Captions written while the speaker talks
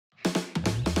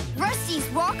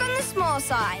Rusty's walk on the small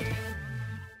side.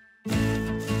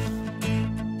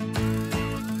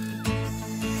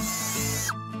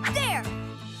 There!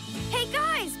 Hey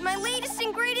guys, my latest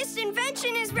and greatest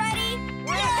invention is ready!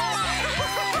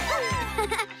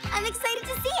 I'm excited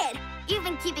to see it. You've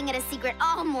been keeping it a secret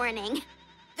all morning.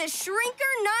 The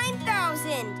Shrinker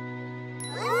 9000!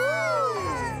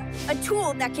 A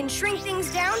tool that can shrink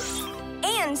things down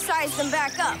and size them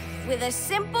back up with a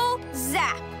simple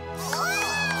zap.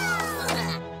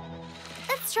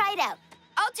 Let's try it out.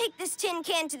 I'll take this tin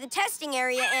can to the testing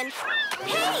area and...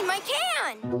 Hey, my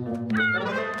can!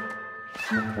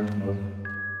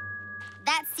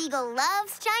 That seagull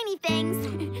loves shiny things.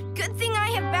 Good thing I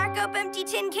have backup empty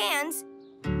tin cans.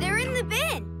 They're in the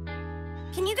bin.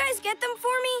 Can you guys get them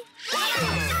for me?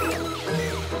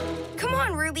 Come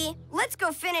on, Ruby. Let's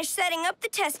go finish setting up the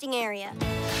testing area.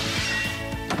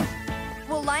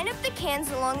 We'll line up the cans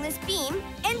along this beam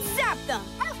and zap them.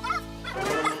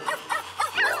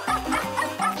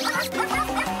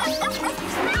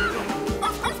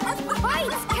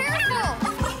 Bites, careful!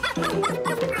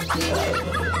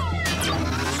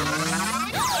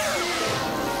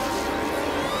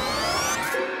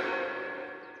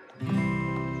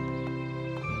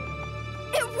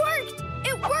 It worked!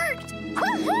 It worked!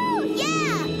 Woohoo!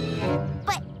 Yeah!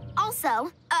 But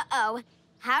also,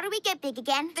 how do we get big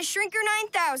again? The Shrinker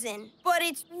 9000, but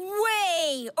it's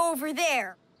way over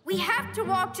there. We have to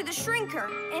walk to the Shrinker,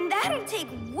 and that'll take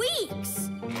weeks.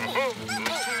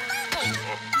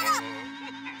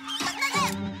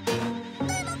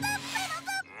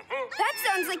 That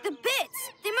sounds like the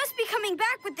bits. They must be coming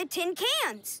back with the tin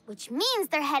cans. Which means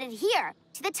they're headed here,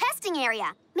 to the testing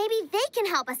area. Maybe they can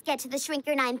help us get to the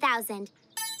Shrinker 9000.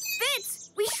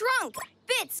 Bits, we shrunk.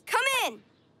 Bits, come in.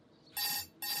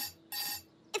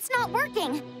 It's not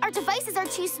working. Our devices are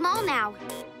too small now.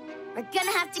 We're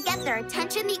gonna have to get their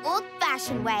attention the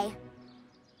old-fashioned way.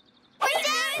 Wait,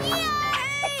 down here!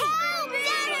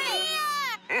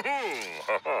 Hey!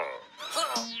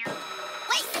 Help! Down here!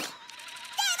 Wait!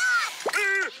 Get up!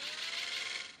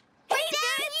 Wait,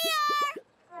 Down here!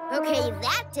 Okay,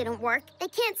 that didn't work. They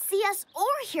can't see us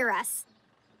or hear us.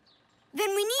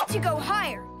 Then we need to go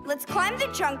higher. Let's climb the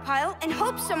junk pile and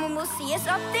hope someone will see us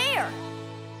up there.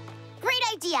 Great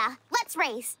idea. Let's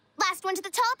race. Last one to the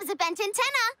top is a bent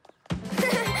antenna.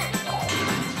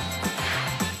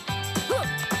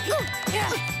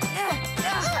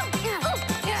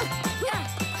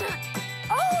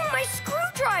 Oh, my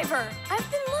screwdriver!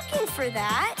 I've been looking for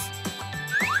that.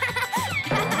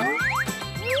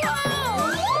 Whoa!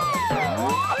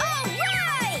 All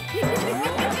right!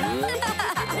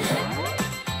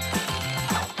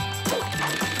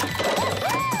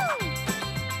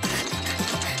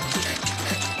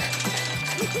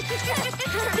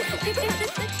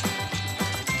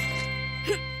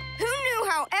 Who knew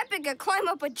how epic a climb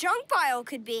up a junk pile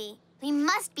could be? We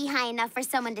must be high enough for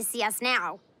someone to see us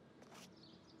now.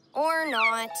 Or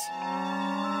not.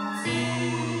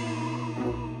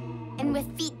 And with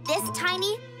feet this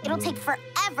tiny, it'll take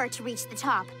forever to reach the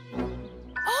top.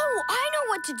 Oh, I know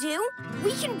what to do.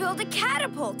 We can build a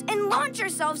catapult and launch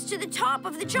ourselves to the top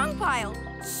of the junk pile.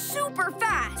 Super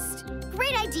fast.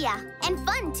 Great idea, and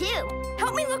fun too.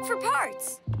 Help me look for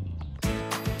parts.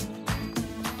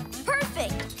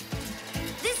 Perfect.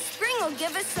 This spring will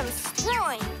give us some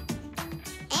sproing.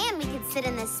 And we could sit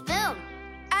in this spoon.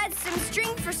 Add some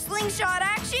string for slingshot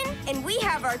action, and we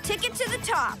have our ticket to the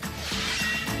top.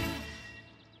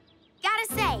 Gotta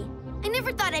say, I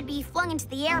never thought I'd be flung into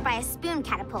the air by a spoon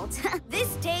catapult.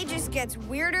 This day just gets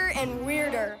weirder and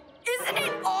weirder. Isn't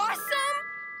it awesome?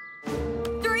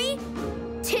 3,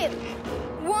 2,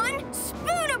 1,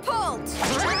 spoonapult!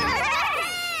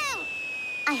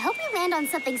 I hope we land on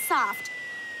something soft.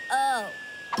 Oh.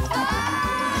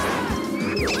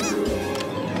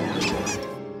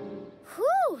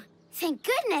 Whew! Thank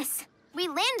goodness. We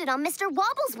landed on Mr.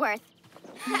 Wobblesworth.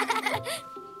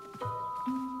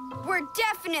 We're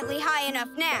definitely high enough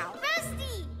now.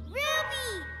 Rusty!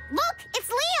 Ruby! Look, it's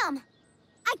Liam!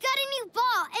 I got a new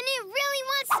ball, and it really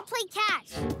wants to play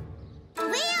catch.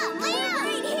 Liam! Liam!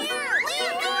 Right here!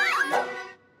 Liam!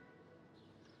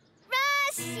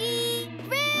 Rusty!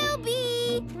 Ruby!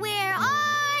 Where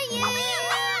are you?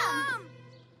 Liam!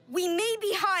 We may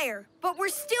be higher, but we're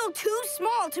still too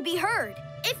small to be heard.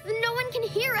 If no one can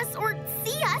hear us or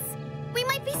see us, we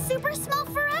might be super small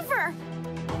forever.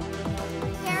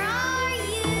 Where are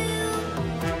you?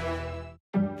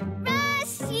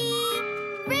 Rusty!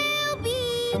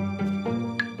 Ruby!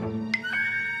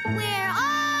 Where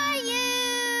are you?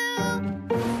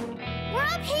 We're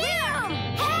up here! Liam!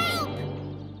 Help!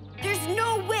 There's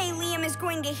no way Liam is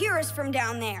going to hear us from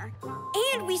down there.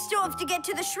 And we still have to get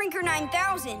to the Shrinker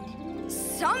 9000.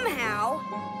 Somehow.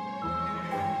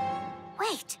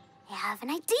 Wait, I have an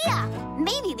idea.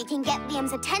 Maybe we can get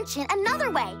Liam's attention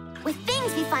another way, with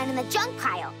things we find in the junk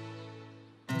pile.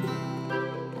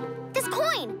 This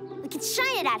coin, we could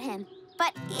shine it at him,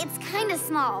 but it's kind of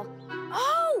small.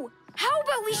 Oh, how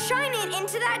about we shine it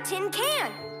into that tin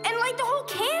can and light the whole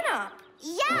can up?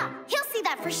 Yeah, he'll see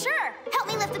that for sure. Help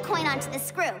me lift the coin onto the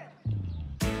screw.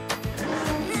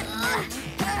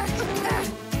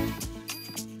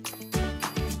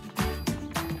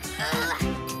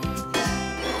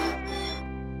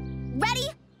 Ready,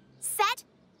 set,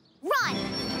 run!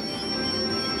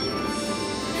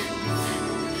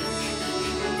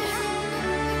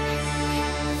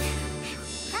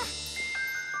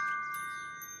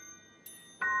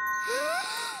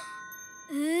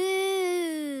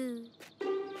 Ooh.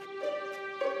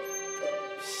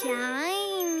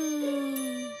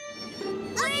 Shiny.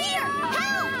 Look here!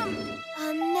 Help!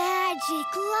 A magic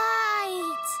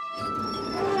light!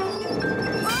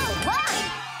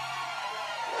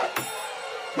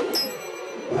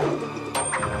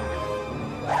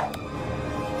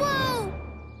 Whoa!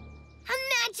 A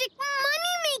magic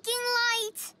money-making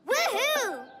light! Woohoo!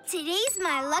 Today's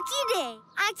my lucky day.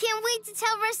 I can't wait to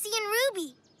tell Rusty and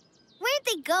Ruby. Where'd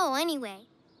they go, anyway?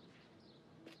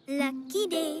 Lucky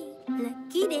day,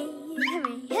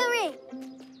 hooray, hooray!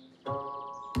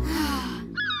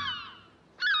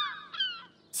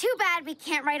 Too bad we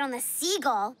can't ride on the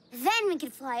Seagull. Then we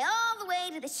could fly all the way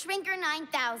to the Shrinker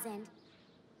 9000.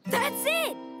 That's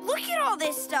it! Look at all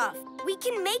this stuff. We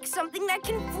can make something that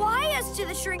can fly us to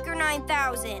the Shrinker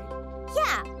 9000.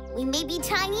 Yeah, we may be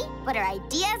tiny, but our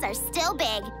ideas are still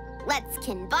big. Let's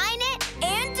combine it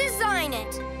and design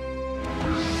it.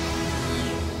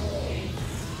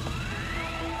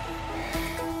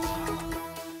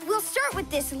 We'll start with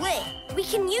this lid. We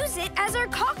can use it as our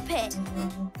cockpit.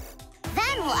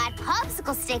 Then we'll add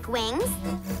popsicle stick wings.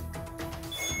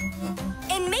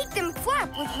 And make them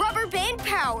flap with rubber band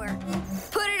power.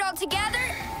 Put it all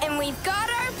together, and we've got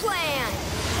our plan.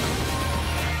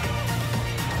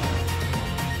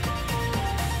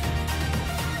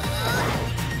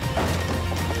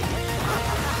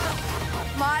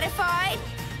 Modified.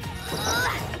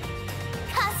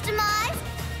 Customized.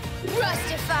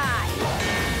 Rustify.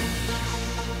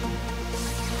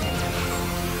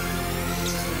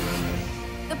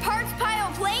 The parts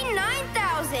pile plane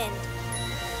 9000.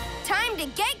 Time to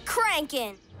get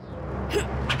cranking.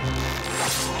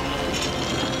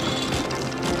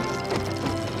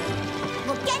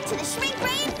 We'll get to the shrink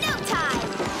ray in no time.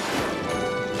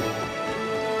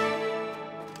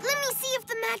 Let me see if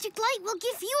the magic light will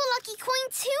give you a lucky coin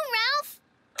too, Ralph.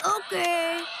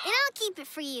 Okay. And I'll keep it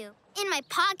for you. In my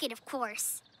pocket, of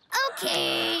course.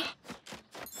 Okay.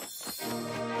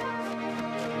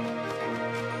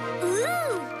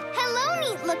 Ooh! Hello,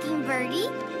 neat-looking birdie.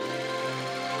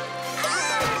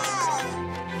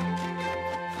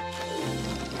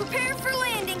 Prepare for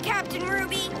landing, Captain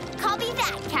Ruby. Copy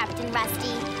that, Captain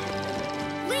Rusty.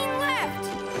 Lean left.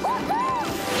 Woohoo!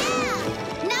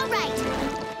 Yeah! Now right.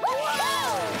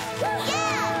 Woohoo!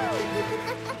 Yeah!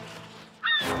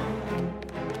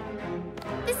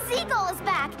 The seagull is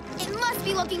back. It must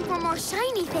be looking for more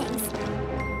shiny things.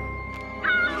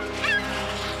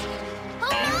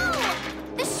 Oh no!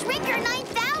 The Shrinker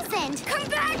 9000! Come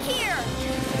back here.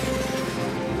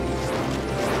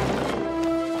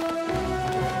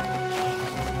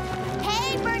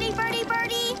 Hey, birdie, birdie,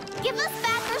 birdie! Give us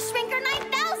back our Shrinker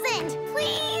 9000,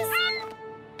 please!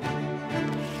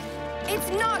 It's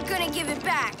not gonna give it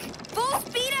back. Full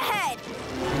speed ahead.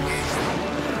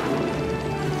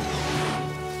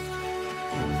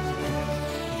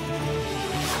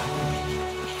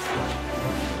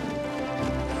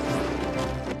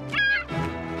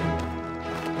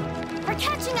 We're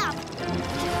catching up.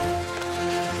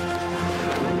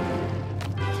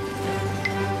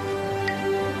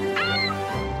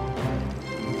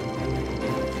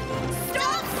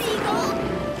 Stop, Seagull!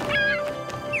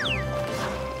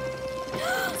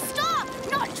 Stop,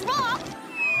 not drop!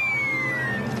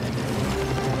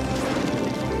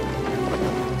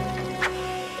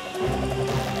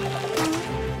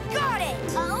 Got it.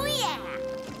 Oh, yeah.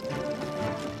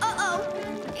 Uh-oh,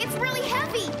 it's really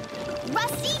heavy.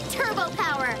 Rusty turbo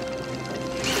power.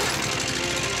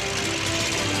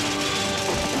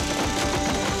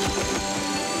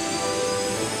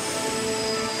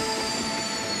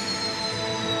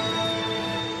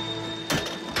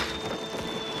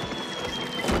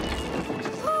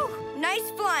 Whew.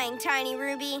 Nice flying, Tiny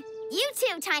Ruby. You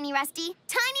too, Tiny Rusty.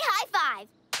 Tiny high five.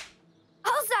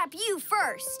 I'll zap you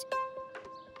first.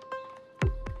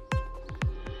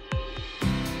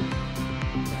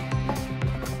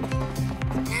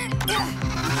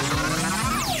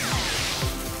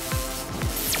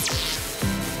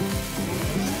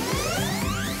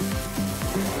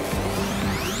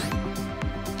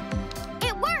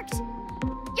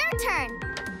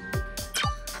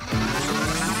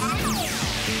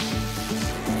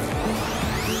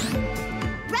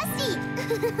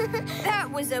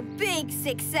 was a big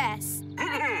success.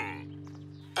 I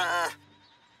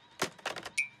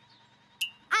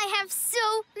have so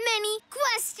many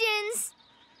questions.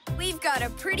 We've got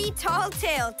a pretty tall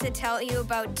tale to tell you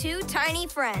about two tiny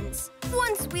friends.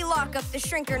 Once we lock up the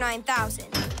Shrinker 9000.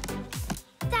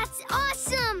 That's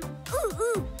awesome!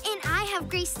 Ooh, and I have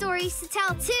great stories to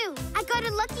tell, too. I got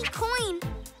a lucky coin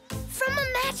from a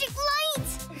magic light.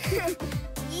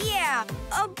 Yeah,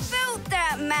 about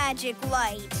that magic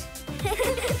light. I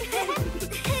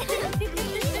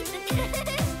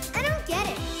don't get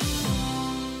it.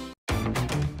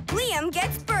 Liam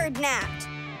gets bird-napped.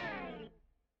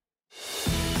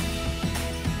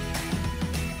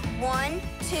 1,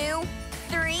 2,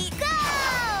 3, Go!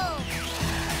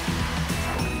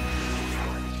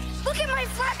 Look at my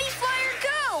Flappy Flyer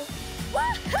go!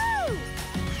 Woohoo!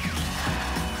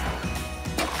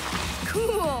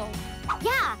 Cool!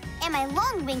 Yeah, and my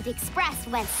long-winged express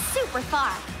went super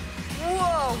far.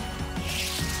 Whoa!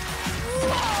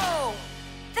 Whoa!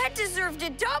 That deserved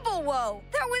a double whoa!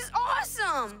 That was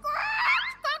awesome!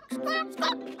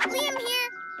 Liam here.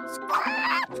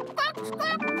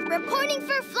 Reporting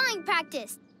for flying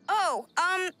practice. Oh,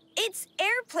 it's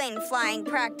airplane flying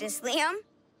practice, Liam.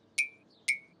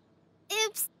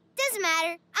 Oops, doesn't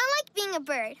matter. I like being a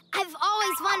bird. I've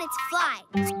always wanted to fly.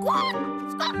 Squawk!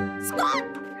 Squawk! Squawk!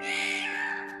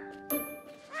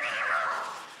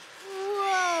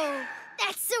 Whoa,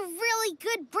 that's a really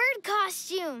good bird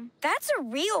costume. That's a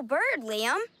real bird,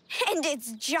 Liam. And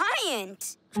it's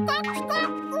giant. Squawk! Squawk!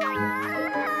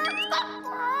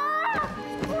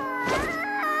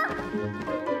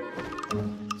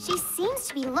 She seems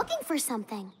to be looking for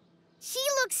something. She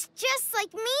looks just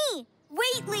like me.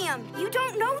 Wait, Liam, you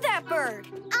don't know that bird.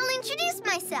 I'll introduce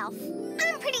myself.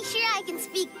 I'm pretty sure I can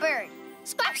speak bird.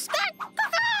 Squawk, squawk!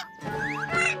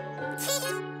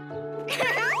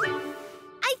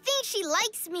 I think she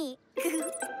likes me.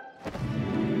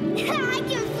 I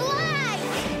can fly!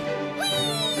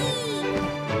 Whee!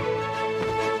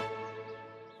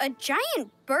 A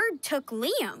giant bird took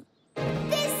Liam.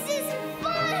 This is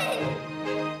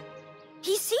fun!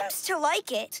 He seems to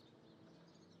like it.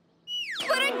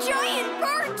 But a giant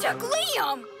bird took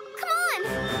Liam! Come on!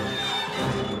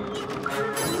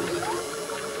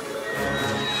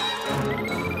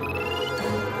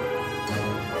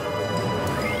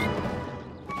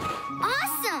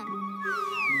 Awesome!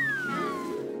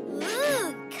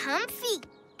 Ooh, comfy.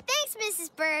 Thanks, Mrs.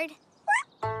 Bird.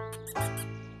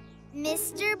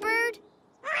 Mr. Bird?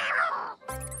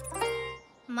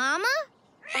 Mama?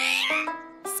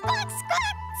 Squawk,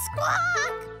 squawk,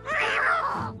 squawk!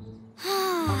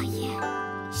 Oh,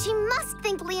 yeah. She must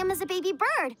think Liam is a baby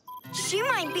bird. She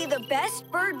might be the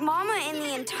best bird mama in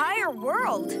the entire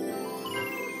world.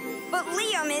 But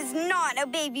Liam is not a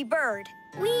baby bird.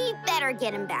 We better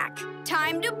get him back.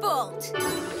 Time to bolt.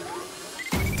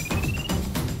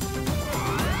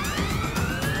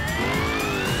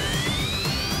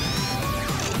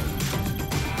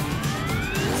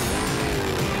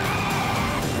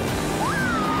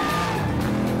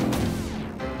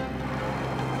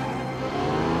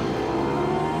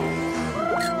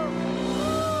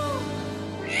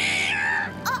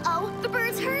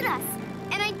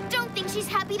 She's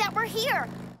happy that we're here.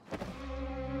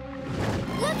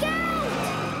 Look out!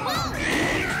 Whoa!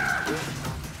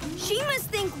 She must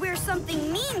think we're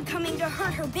something mean coming to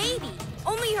hurt her baby.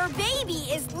 Only her baby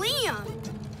is Liam.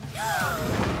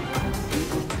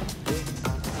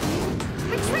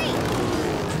 Retreat!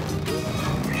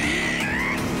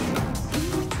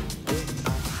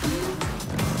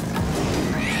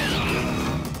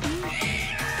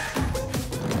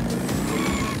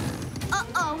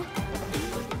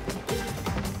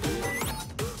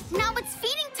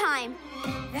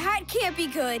 That can't be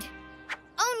good.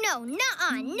 Oh, no,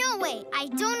 nuh-uh, no way. I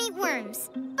don't eat worms.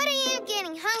 But I am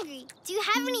getting hungry. Do you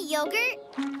have any yogurt?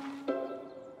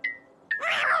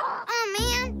 Oh,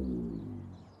 man.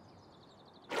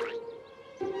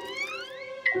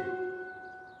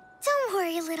 Don't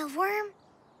worry, little worm.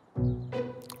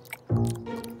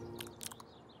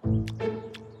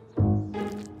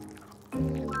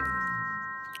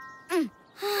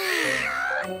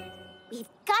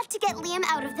 We've got to get Liam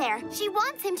out of there. She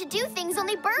wants him to do things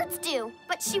only birds do,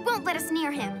 but she won't let us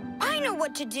near him. I know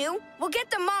what to do. We'll get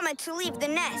the mama to leave the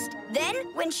nest. Then,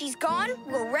 when she's gone,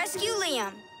 we'll rescue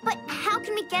Liam. But how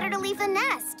can we get her to leave the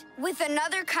nest? With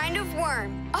another kind of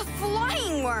worm. A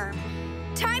flying worm.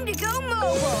 Time to go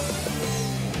mobile.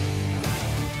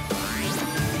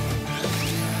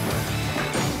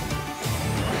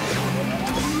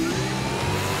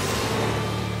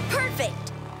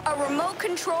 Perfect. A remote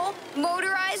control,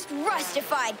 motorized,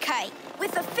 rustified kite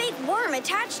with a fake worm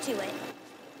attached to it.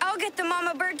 I'll get the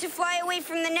mama bird to fly away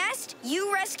from the nest.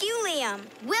 You rescue Liam.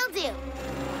 Will do.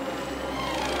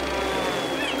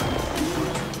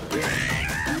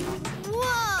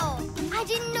 Whoa! I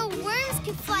didn't know worms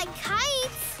could fly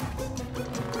kites.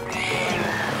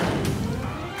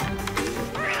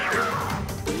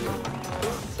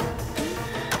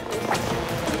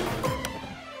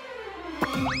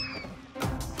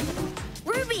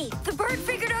 Ruby, the bird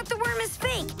figured out the worm is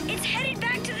fake. It's headed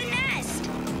back to the nest.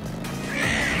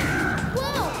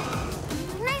 Whoa!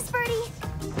 Nice, birdie.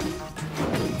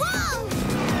 Whoa!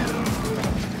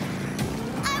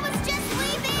 I was just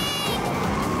leaving!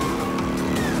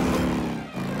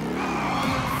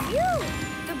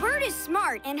 Phew! The bird is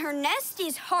smart, and her nest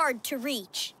is hard to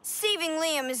reach. Saving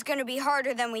Liam is going to be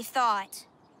harder than we thought.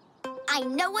 I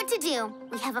know what to do.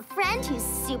 We have a friend who's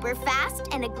super fast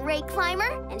and a great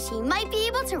climber, and she might be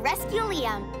able to rescue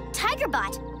Liam.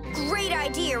 Tigerbot. Great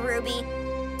idea, Ruby.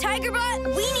 Tigerbot,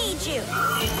 we need you.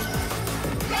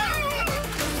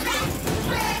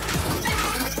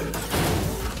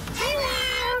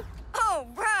 All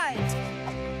right.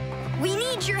 We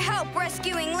need your help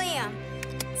rescuing Liam.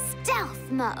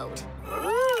 Stealth mode.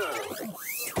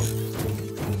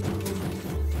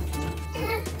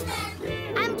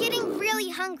 I'm getting really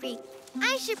hungry.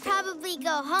 I should probably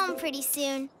go home pretty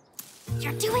soon.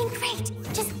 You're doing great.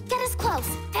 Just get us close,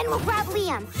 then we'll grab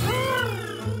Liam.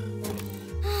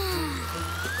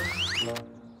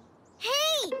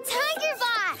 Hey,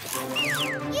 Tigerbot!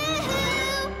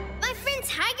 Yoo-hoo! My friend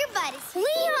Tigerbot is here.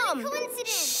 Liam!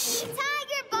 Coincidence.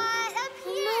 Tigerbot, up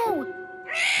here. No.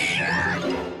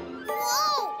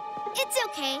 Whoa! It's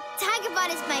okay. Tigerbot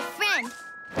is my friend.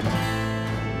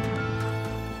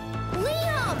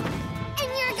 Liam! And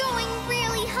you're going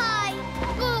really high.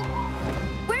 Oh,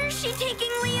 Where's she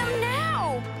taking Liam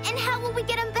now? and how will we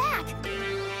get him back?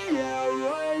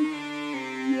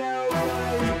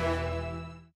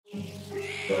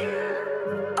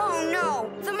 Oh no,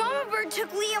 the mama bird took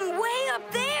Liam way up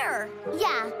there.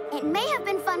 Yeah, it may have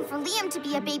been fun for Liam to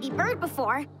be a baby bird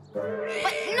before,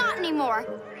 but not anymore.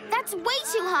 That's way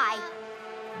too high.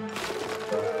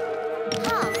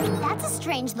 Huh, that's a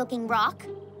strange-looking rock.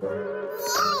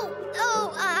 Whoa!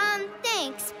 Oh,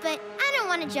 thanks, but I don't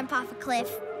want to jump off a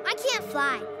cliff. I can't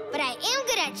fly, but I am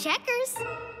good at checkers.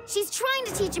 She's trying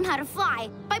to teach him how to fly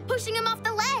by pushing him off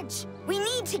the ledge. We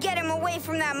need to get him away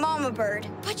from that mama bird.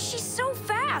 But she's so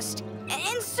fast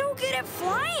and so good at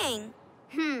flying.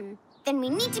 Then we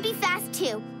need to be fast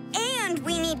too. And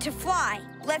we need to fly.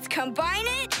 Let's combine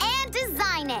it. And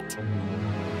design it.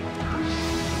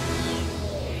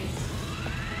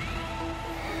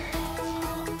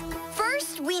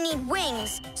 First, we need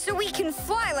wings so we can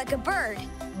fly like a bird.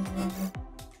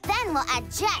 Then we'll add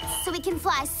jets so we can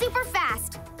fly super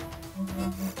fast.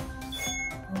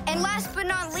 And last but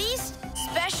not least,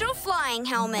 special flying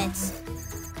helmets.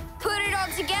 Put it all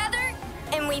together,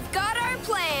 and we've got our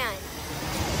plan.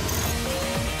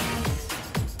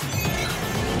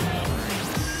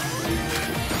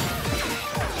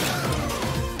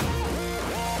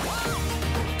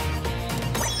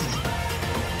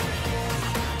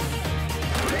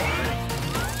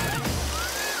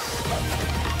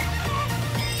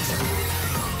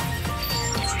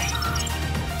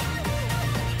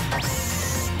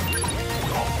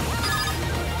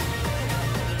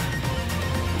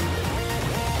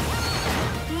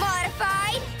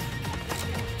 Modified,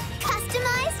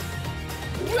 Customized?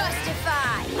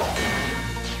 Rustify.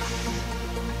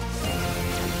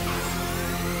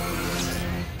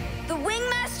 The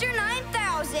Wingmaster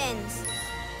 9000s.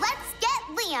 Let's get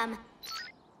Liam.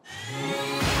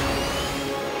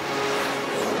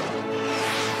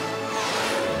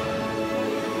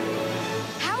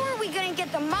 How are we gonna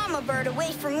get the mama bird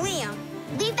away from Liam?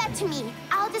 Leave that to me.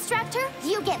 I'll distract her.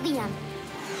 You get Liam.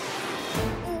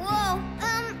 Whoa,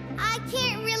 I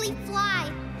can't really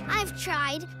fly. I've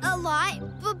tried a lot,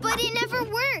 but it never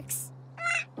works.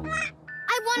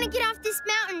 I want to get off this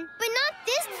mountain, but not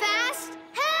this fast.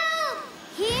 Help!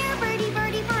 Here, birdie,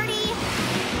 birdie, birdie.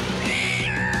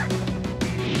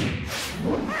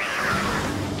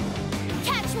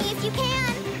 Catch me if you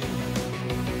can.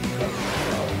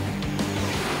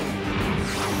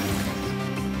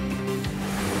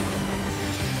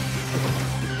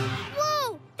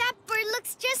 Whoa, that bird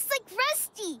looks just like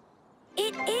Rusty.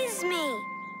 It is me.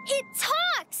 It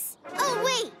talks! Oh,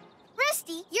 wait.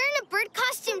 Rusty, you're in a bird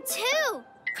costume, too.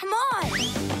 Come on.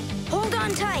 Hold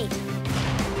on tight.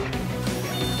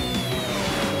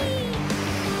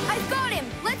 I've got him.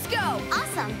 Let's go.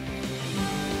 Awesome.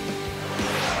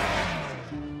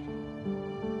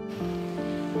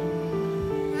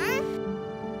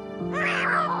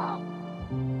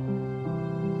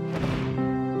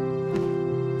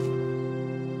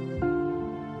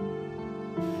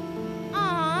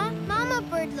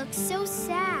 looks so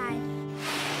sad.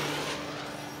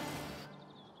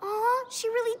 Aw, she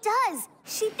really does.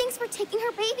 She thinks we're taking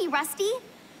her baby, Rusty.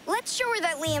 Let's show her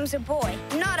that Liam's a boy,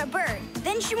 not a bird.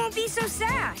 Then she won't be so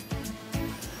sad.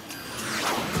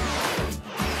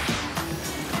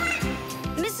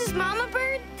 Mrs. Mama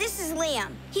Bird, this is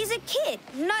Liam. He's a kid,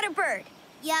 not a bird.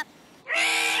 Yep.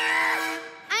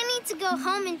 I need to go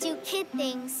home and do kid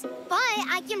things. But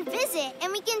I can visit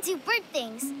and we can do bird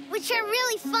things, which are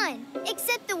really fun,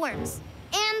 except the worms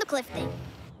and the cliff thing.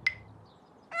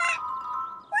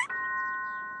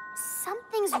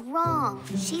 Something's wrong.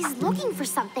 She's looking for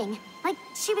something, like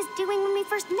she was doing when we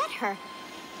first met her.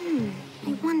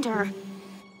 I wonder.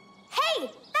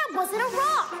 Hey, that wasn't a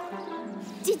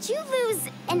rock! Did you lose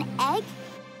an egg?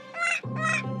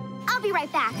 I'll be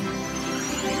right back.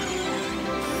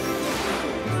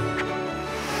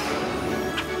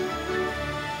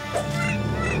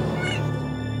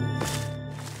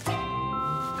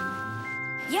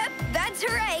 Yep, that's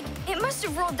her egg. It must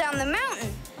have rolled down the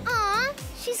mountain. Aw,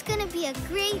 she's gonna be a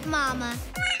great mama.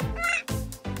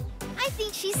 I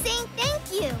think she's saying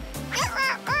thank you.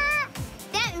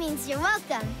 That means you're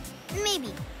welcome.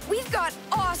 Maybe. We've got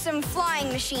awesome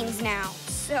flying machines now.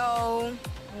 So,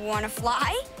 wanna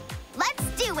fly? Let's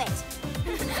do it.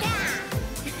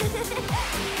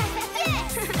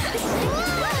 Yes!